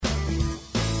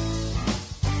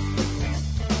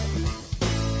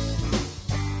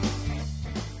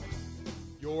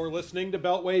listening to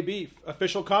Beltway Beef,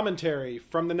 official commentary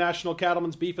from the National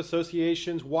Cattlemen's Beef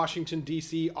Association's Washington,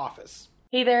 D.C. office.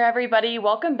 Hey there, everybody.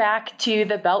 Welcome back to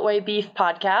the Beltway Beef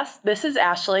Podcast. This is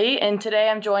Ashley, and today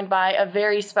I'm joined by a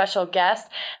very special guest.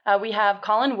 We have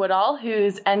Colin Woodall,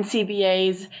 who's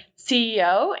NCBA's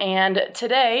CEO, and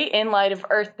today, in light of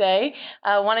Earth Day,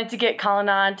 I wanted to get Colin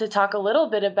on to talk a little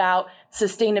bit about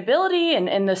sustainability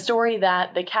and the story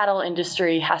that the cattle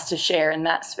industry has to share in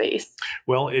that space.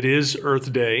 Well, it is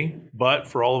Earth Day, but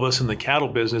for all of us in the cattle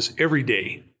business, every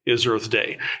day is Earth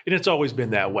Day. And it's always been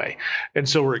that way. And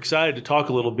so we're excited to talk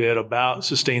a little bit about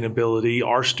sustainability,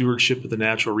 our stewardship of the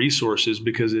natural resources,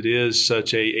 because it is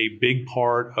such a big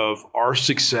part of our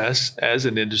success as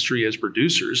an industry, as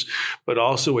producers, but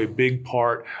also a big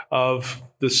part of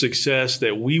the success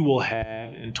that we will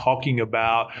have in talking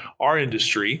about our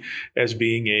industry as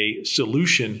being a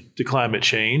solution to climate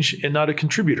change and not a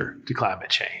contributor to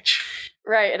climate change.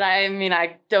 Right. And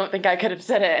I don't think I could have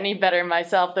said it any better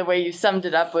myself. The way you summed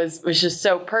it up was just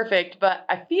so perfect. But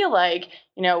I feel like,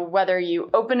 whether you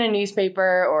open a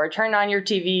newspaper or turn on your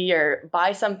TV or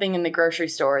buy something in the grocery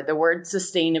store, the word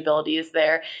sustainability is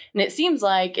there. And it seems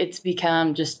like it's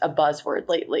become just a buzzword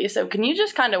lately. So can you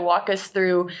just kind of walk us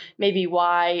through maybe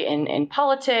why in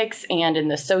politics and in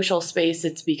the social space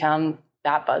it's become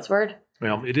that buzzword?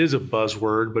 Well, it is a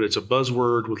buzzword, but it's a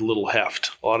buzzword with a little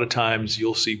heft. A lot of times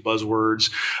you'll see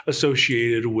buzzwords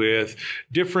associated with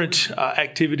different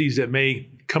activities that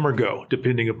may come or go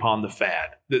depending upon the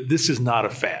fad. This is not a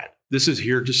fad. This is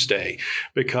here to stay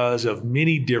because of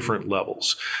many different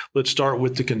levels. Let's start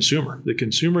with the consumer. The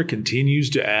consumer continues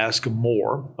to ask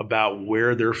more about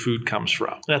where their food comes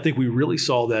from. And I think we really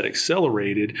saw that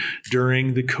accelerated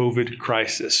during the COVID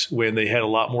crisis when they had a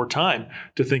lot more time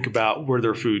to think about where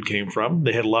their food came from.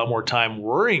 They had a lot more time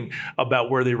worrying about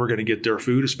where they were going to get their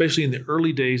food, especially in the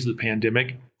early days of the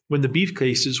pandemic, when the beef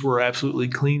cases were absolutely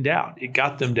cleaned out. It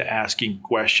got them to asking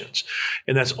questions,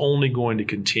 and that's only going to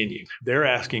continue. They're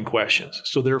asking questions.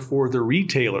 So therefore, the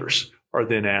retailers are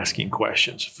then asking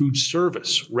questions. Food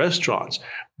service, restaurants,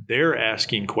 they're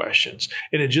asking questions.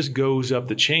 And it just goes up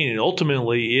the chain. And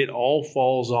ultimately, it all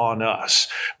falls on us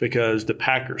because the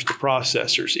packers, the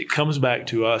processors, it comes back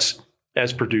to us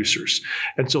as producers.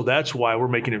 And so that's why we're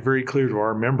making it very clear to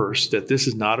our members that this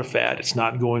is not a fad. It's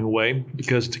not going away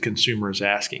because the consumer is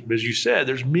asking. But as you said,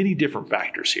 there's many different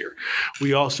factors here.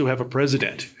 We also have a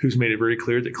president who's made it very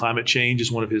clear that climate change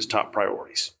is one of his top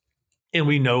priorities. And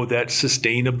we know that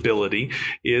sustainability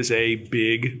is a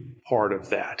big part of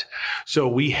that. So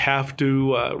we have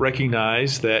to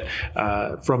recognize that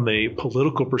from a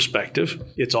political perspective,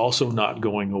 it's also not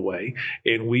going away.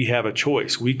 And we have a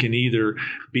choice. We can either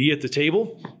be at the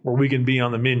table or we can be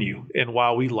on the menu. And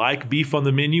while we like beef on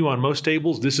the menu on most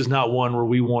tables, this is not one where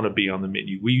we want to be on the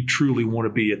menu. We truly want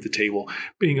to be at the table,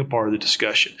 being a part of the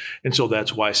discussion. And so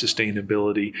that's why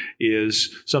sustainability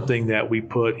is something that we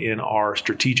put in our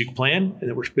strategic plan and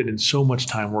that we're spending so much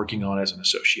time working on as an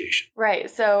association. Right.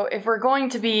 So if we're going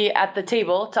to be at the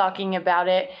table talking about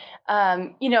it,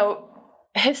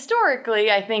 historically,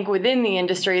 I think within the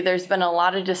industry, there's been a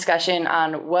lot of discussion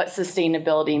on what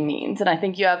sustainability means. And I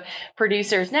think you have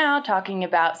producers now talking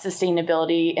about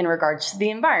sustainability in regards to the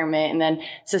environment and then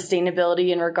sustainability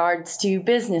in regards to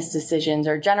business decisions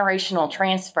or generational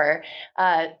transfer.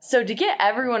 So to get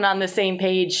everyone on the same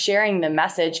page, sharing the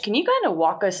message, can you kind of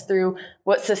walk us through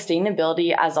what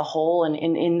sustainability as a whole and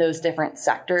in those different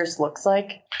sectors looks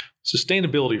like?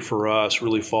 Sustainability for us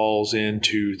really falls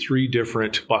into three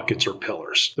different buckets or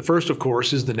pillars. The first, of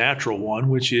course, is the natural one,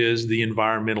 which is the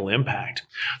environmental impact.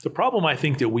 The problem I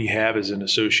think that we have as an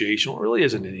association, or really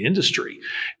as an industry,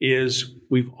 is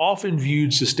we've often viewed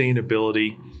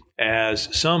sustainability as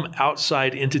some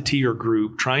outside entity or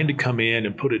group trying to come in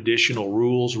and put additional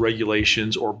rules,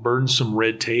 regulations, or burdensome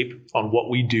red tape on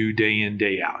what we do day in,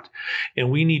 day out.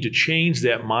 And we need to change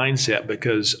that mindset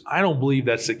because I don't believe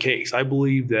that's the case. I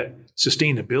believe that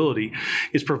sustainability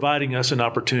is providing us an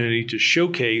opportunity to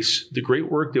showcase the great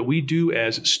work that we do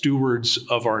as stewards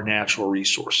of our natural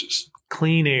resources.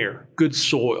 Clean air, good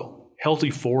soil, healthy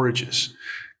forages,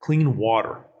 clean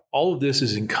water. All of this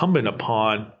is incumbent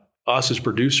upon us as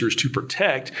producers to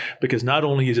protect, because not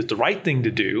only is it the right thing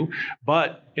to do,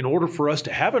 but in order for us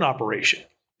to have an operation,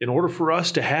 in order for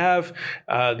us to have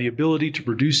the ability to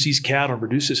produce these cattle and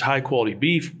produce this high quality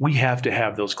beef, we have to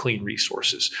have those clean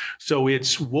resources. So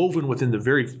it's woven within the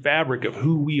very fabric of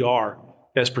who we are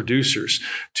as producers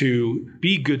to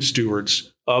be good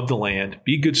stewards of the land,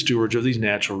 be good stewards of these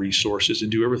natural resources,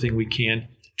 and do everything we can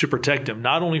to protect them,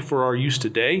 not only for our use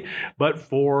today, but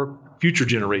for future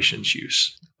generations'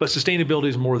 use. But sustainability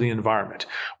is more the environment.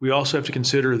 We also have to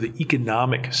consider the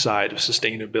economic side of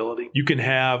sustainability. You can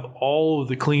have all of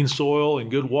the clean soil and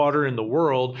good water in the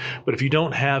world, but if you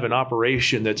don't have an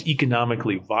operation that's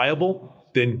economically viable,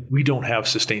 then we don't have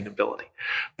sustainability.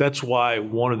 That's why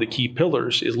one of the key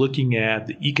pillars is looking at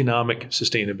the economic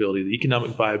sustainability, the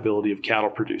economic viability of cattle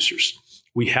producers.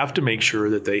 We have to make sure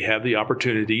that they have the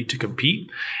opportunity to compete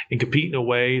and compete in a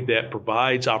way that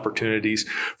provides opportunities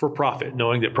for profit,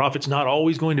 knowing that profit's not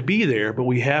always going to be there, but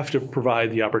we have to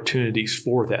provide the opportunities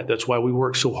for that. That's why we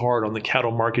work so hard on the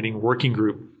cattle marketing working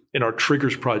group in our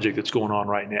Triggers project that's going on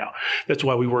right now. That's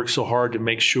why we work so hard to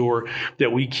make sure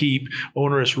that we keep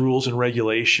onerous rules and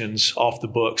regulations off the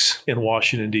books in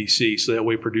Washington, D.C., so that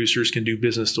way producers can do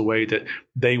business the way that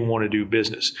they want to do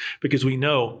business. Because we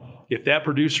know if that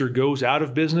producer goes out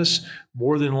of business,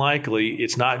 more than likely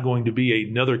it's not going to be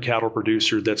another cattle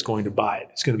producer that's going to buy it.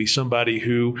 It's going to be somebody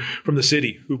who, from the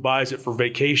city, who buys it for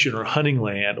vacation or hunting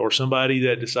land, or somebody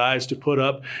that decides to put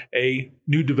up a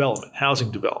new development,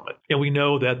 housing development. And we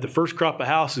know that the first crop of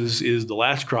houses is the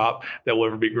last crop that will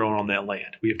ever be grown on that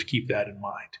land. We have to keep that in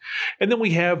mind. And then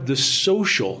we have the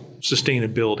social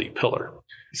sustainability pillar.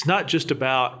 It's not just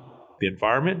about the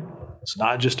environment. It's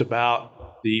not just about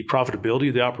the profitability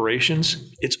of the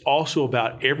operations. It's also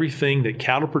about everything that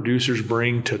cattle producers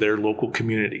bring to their local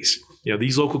communities.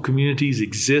 These local communities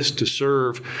exist to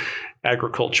serve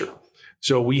agriculture.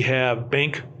 So we have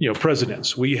bank,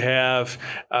 presidents, we have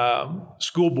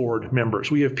school board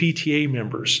members, we have PTA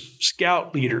members,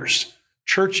 scout leaders,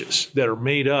 churches that are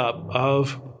made up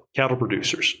of cattle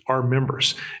producers, our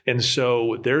members. And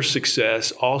so their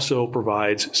success also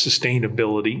provides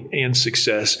sustainability and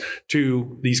success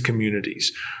to these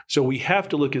communities. So we have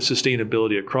to look at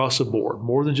sustainability across the board,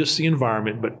 more than just the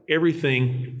environment, but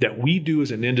everything that we do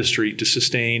as an industry to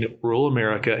sustain rural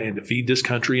America and to feed this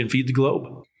country and feed the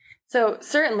globe. So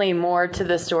certainly more to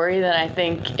the story than I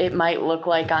think it might look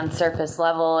like on surface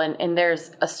level. And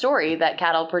there's a story that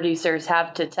cattle producers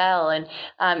have to tell. And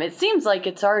it seems like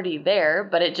it's already there,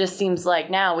 but it just seems like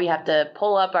now we have to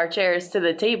pull up our chairs to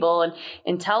the table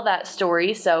and tell that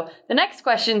story. So the next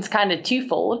question is kind of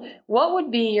twofold. What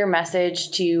would be your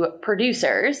message to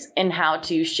producers in how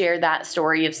to share that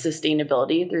story of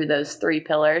sustainability through those three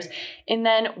pillars? And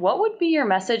then what would be your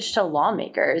message to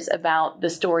lawmakers about the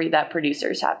story that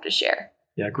producers have to share?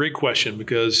 Yeah, great question,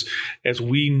 because as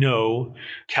we know,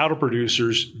 cattle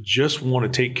producers just want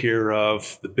to take care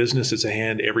of the business that's at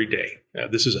hand every day.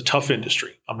 This is a tough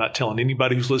industry. I'm not telling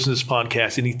anybody who's listening to this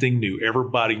podcast anything new.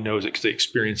 Everybody knows it because they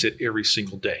experience it every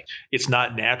single day. It's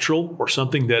not natural or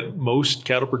something that most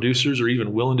cattle producers are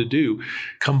even willing to do,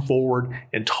 come forward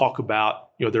and talk about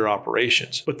their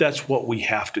operations. But that's what we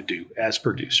have to do as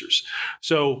producers.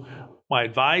 So my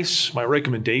advice, my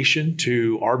recommendation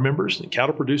to our members and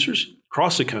cattle producers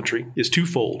across the country is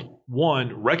twofold.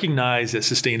 One, recognize that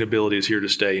sustainability is here to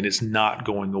stay and it's not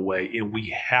going away, and we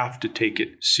have to take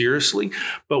it seriously,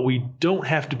 but we don't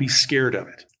have to be scared of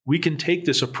it. We can take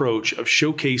this approach of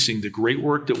showcasing the great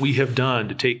work that we have done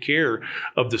to take care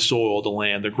of the soil, the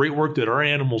land, the great work that our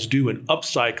animals do in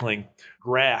upcycling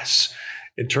grass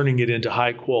and turning it into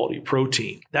high quality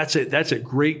protein. That's a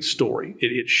great story.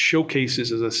 It showcases,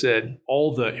 as I said,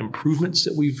 all the improvements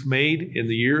that we've made in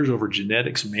the years over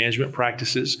genetics management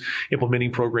practices,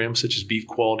 implementing programs such as beef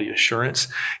quality assurance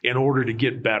in order to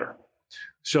get better.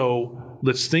 So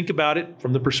let's think about it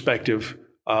from the perspective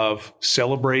of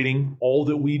celebrating all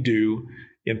that we do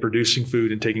in producing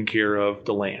food and taking care of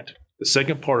the land. The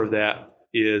second part of that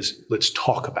is let's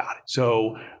talk about it.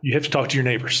 So you have to talk to your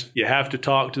neighbors. You have to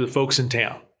talk to the folks in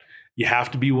town. You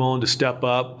have to be willing to step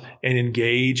up and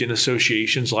engage in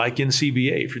associations like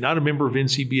NCBA. If you're not a member of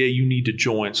NCBA, you need to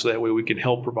join, so that way we can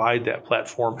help provide that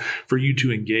platform for you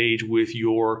to engage with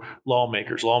your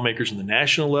lawmakers on the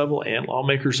national level and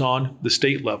lawmakers on the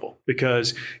state level.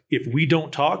 Because if we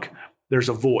don't talk, there's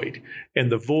a void,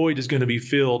 and the void is going to be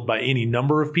filled by any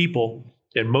number of people.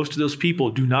 And most of those people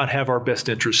do not have our best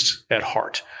interests at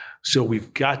heart. So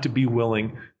we've got to be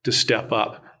willing to step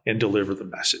up and deliver the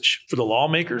message. For the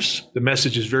lawmakers, the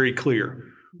message is very clear.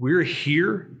 We're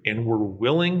here and we're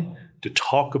willing to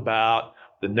talk about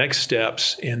the next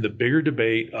steps in the bigger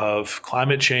debate of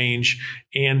climate change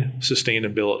and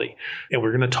sustainability. And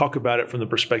we're going to talk about it from the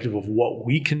perspective of what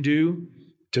we can do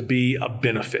to be a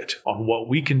benefit, on what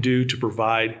we can do to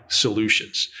provide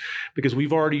solutions. Because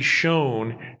we've already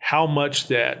shown how much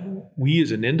that we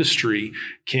as an industry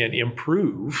can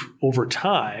improve over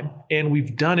time, and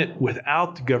we've done it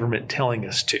without the government telling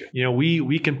us to.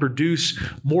 We can produce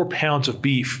more pounds of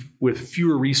beef with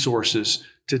fewer resources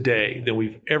today than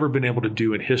we've ever been able to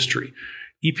do in history.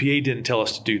 EPA didn't tell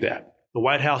us to do that. The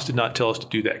White House did not tell us to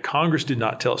do that. Congress did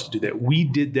not tell us to do that. We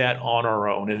did that on our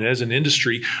own. And as an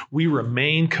industry, we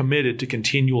remain committed to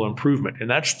continual improvement. And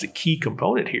that's the key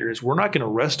component here is we're not going to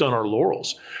rest on our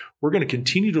laurels. We're going to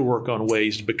continue to work on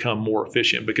ways to become more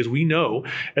efficient because we know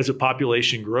as the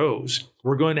population grows,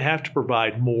 we're going to have to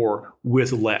provide more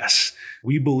with less.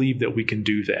 We believe that we can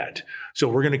do that. So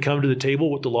we're going to come to the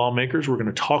table with the lawmakers. We're going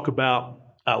to talk about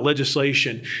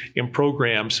legislation and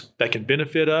programs that can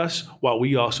benefit us while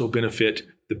we also benefit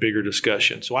the bigger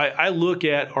discussion. So I look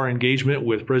at our engagement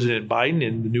with President Biden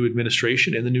and the new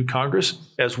administration and the new Congress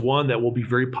as one that will be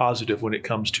very positive when it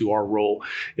comes to our role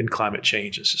in climate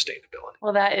change and sustainability.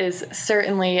 Well, that is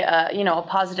certainly a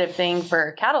positive thing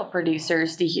for cattle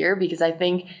producers to hear, because I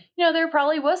think there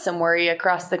probably was some worry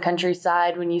across the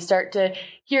countryside when you start to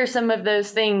hear some of those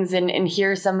things and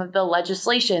hear some of the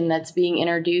legislation that's being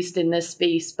introduced in this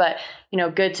space. But,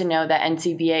 good to know that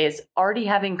NCBA is already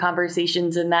having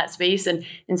conversations in that space and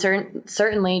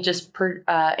certainly just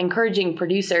encouraging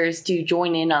producers to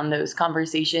join in on those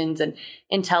conversations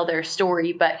and tell their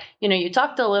story. But, you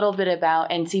talked a little bit about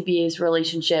NCBA's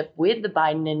relationship with the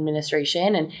Biden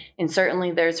administration, and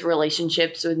certainly there's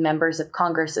relationships with members of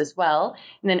Congress as well.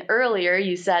 And then earlier,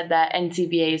 you said that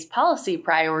NCBA's policy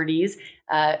priorities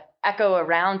echo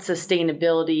around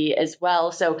sustainability as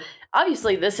well. So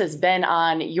obviously, this has been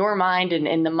on your mind and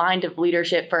in the mind of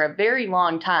leadership for a very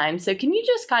long time. So can you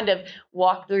just kind of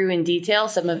walk through in detail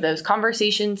some of those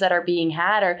conversations that are being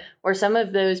had or some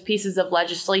of those pieces of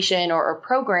legislation or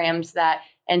programs that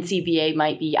NCBA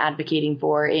might be advocating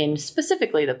for in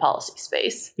specifically the policy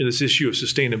space? This issue of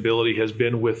sustainability has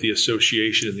been with the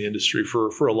association and the industry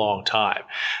for a long time.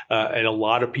 And a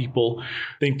lot of people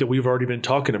think that we've already been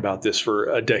talking about this for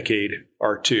a decade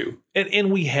or two.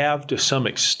 And we have to some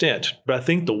extent. But I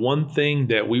think the one thing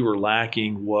that we were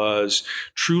lacking was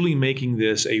truly making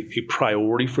this a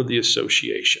priority for the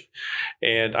association.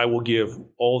 And I will give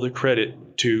all the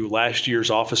credit to last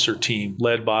year's officer team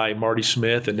led by Marty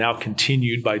Smith and now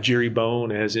continued by Jerry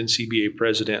Bone as NCBA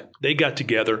president. They got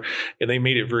together and they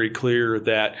made it very clear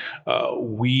that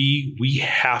we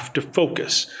have to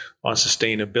focus on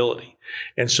sustainability.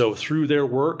 And so through their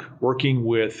working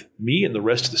with me and the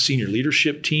rest of the senior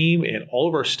leadership team and all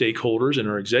of our stakeholders and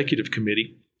our executive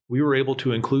committee, we were able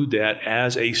to include that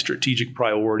as a strategic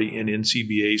priority in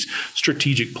NCBA's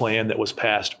strategic plan that was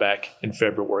passed back in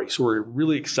February. So we're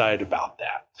really excited about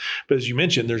that. But as you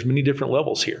mentioned, there's many different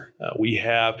levels here. We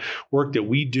have work that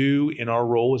we do in our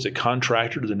role as a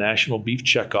contractor to the National Beef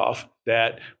Checkoff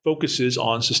that focuses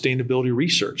on sustainability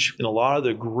research. And a lot of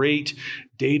the great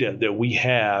data that we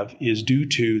have is due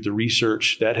to the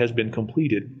research that has been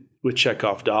completed with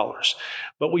checkoff dollars.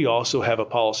 But we also have a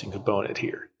policy component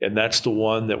here. And that's the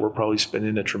one that we're probably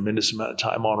spending a tremendous amount of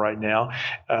time on right now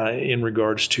in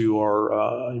regards to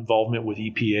our involvement with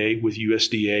EPA, with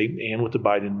USDA, and with the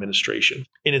Biden administration.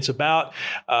 And it's about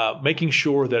making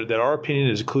sure that our opinion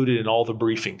is included in all the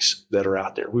briefings that are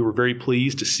out there. We were very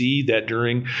pleased to see that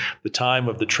during the time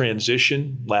of the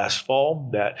transition last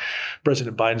fall, that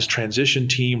President Biden's transition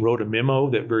team wrote a memo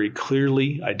that very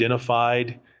clearly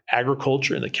identified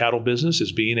agriculture and the cattle business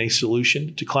as being a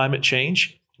solution to climate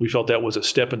change. We felt that was a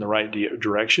step in the right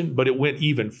direction, but it went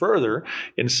even further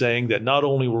in saying that not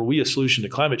only were we a solution to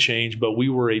climate change, but we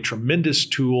were a tremendous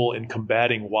tool in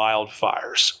combating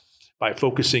wildfires by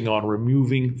focusing on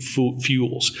removing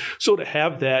fuels. So to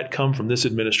have that come from this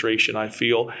administration, I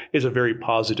feel, is a very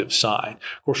positive sign.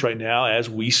 Of course, right now, as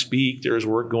we speak, there is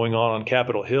work going on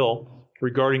Capitol Hill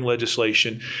regarding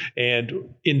legislation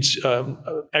and in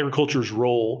agriculture's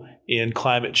role in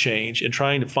climate change and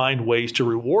trying to find ways to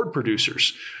reward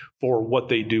producers for what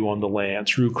they do on the land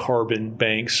through carbon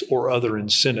banks or other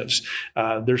incentives.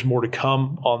 There's more to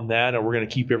come on that, and we're going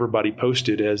to keep everybody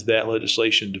posted as that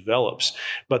legislation develops.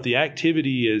 But the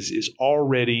activity is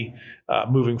already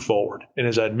moving forward. And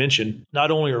as I'd mentioned, not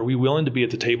only are we willing to be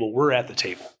at the table, we're at the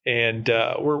table. And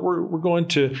we're going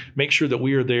to make sure that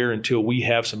we are there until we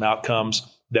have some outcomes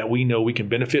that we know we can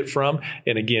benefit from.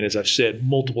 And again, as I've said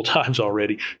multiple times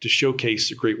already, to showcase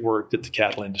the great work that the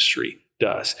cattle industry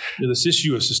does. This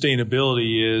issue of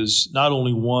sustainability is not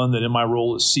only one that in my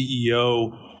role as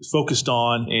CEO focused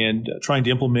on and trying to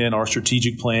implement our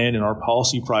strategic plan and our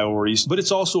policy priorities, but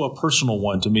it's also a personal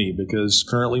one to me because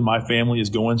currently my family is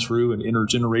going through an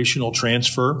intergenerational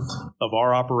transfer of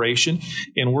our operation,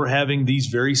 and we're having these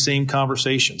very same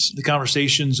conversations, the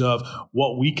conversations of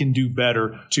what we can do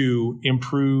better to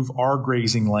improve our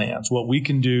grazing lands, what we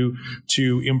can do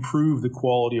to improve the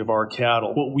quality of our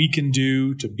cattle, what we can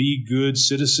do to be good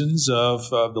citizens of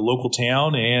the local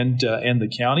town and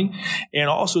the county, and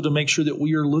also to make sure that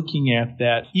we are looking at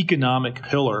that economic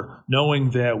pillar,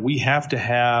 knowing that we have to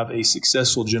have a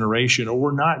successful generation or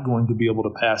we're not going to be able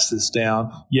to pass this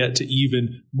down yet to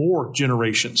even more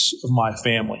generations of my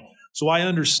family. So I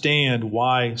understand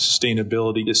why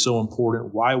sustainability is so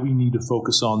important, why we need to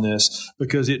focus on this,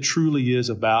 because it truly is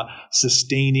about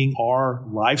sustaining our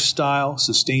lifestyle,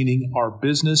 sustaining our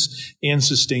business, and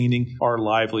sustaining our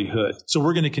livelihood. So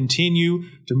we're going to continue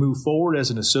to move forward as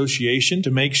an association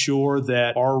to make sure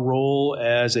that our role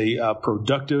as a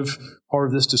productive part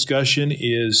of this discussion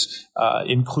is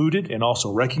included and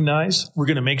also recognized. We're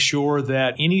going to make sure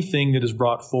that anything that is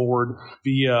brought forward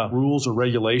via rules or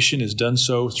regulation is done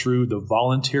so through the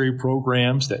voluntary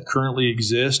programs that currently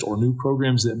exist or new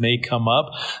programs that may come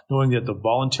up, knowing that the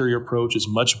voluntary approach is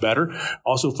much better.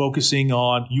 Also focusing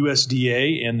on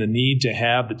USDA and the need to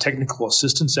have the technical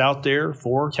assistance out there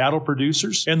for cattle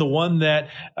producers. And the one that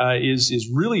is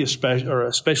really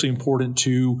especially important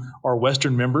to our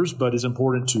Western members, but is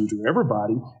important to everybody,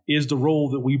 is the role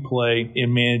that we play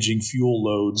in managing fuel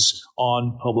loads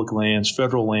on public lands,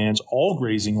 federal lands, all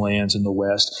grazing lands in the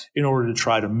West in order to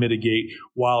try to mitigate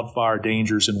wildfire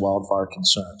dangers and wildfire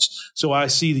concerns. So I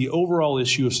see the overall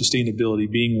issue of sustainability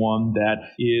being one that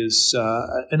is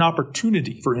an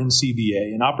opportunity for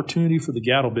NCBA, an opportunity for the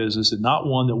cattle business, and not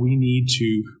one that we need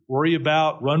to worry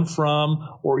about, run from,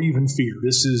 or even fear.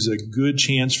 This is a good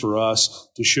chance for us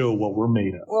to show what we're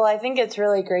made of. Well, I think it's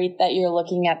really great that you're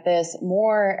looking at this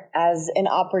more as an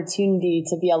opportunity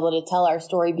to be able to tell our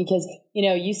story because, you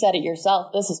know, you said it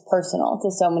yourself, this is personal to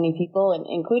so many people, and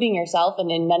including yourself and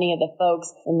in many of the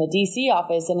folks in the DC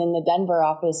office and in the Denver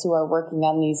office who are working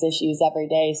on these issues every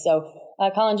day. So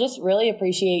Colin, just really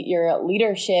appreciate your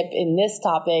leadership in this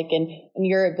topic and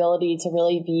your ability to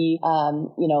really be,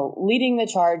 leading the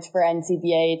charge for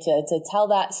NCBA to tell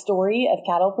that story of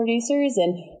cattle producers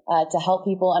and to help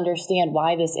people understand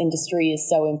why this industry is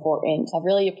so important. I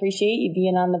really appreciate you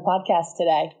being on the podcast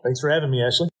today. Thanks for having me,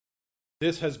 Ashley.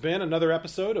 This has been another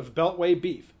episode of Beltway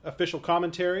Beef, official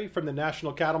commentary from the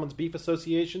National Cattlemen's Beef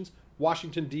Association's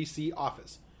Washington, D.C.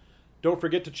 office. Don't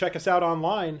forget to check us out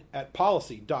online at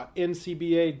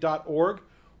policy.ncba.org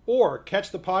or catch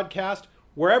the podcast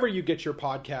wherever you get your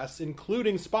podcasts,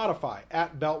 including Spotify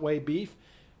at Beltway Beef,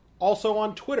 also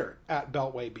on Twitter at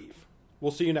Beltway Beef.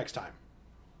 We'll see you next time.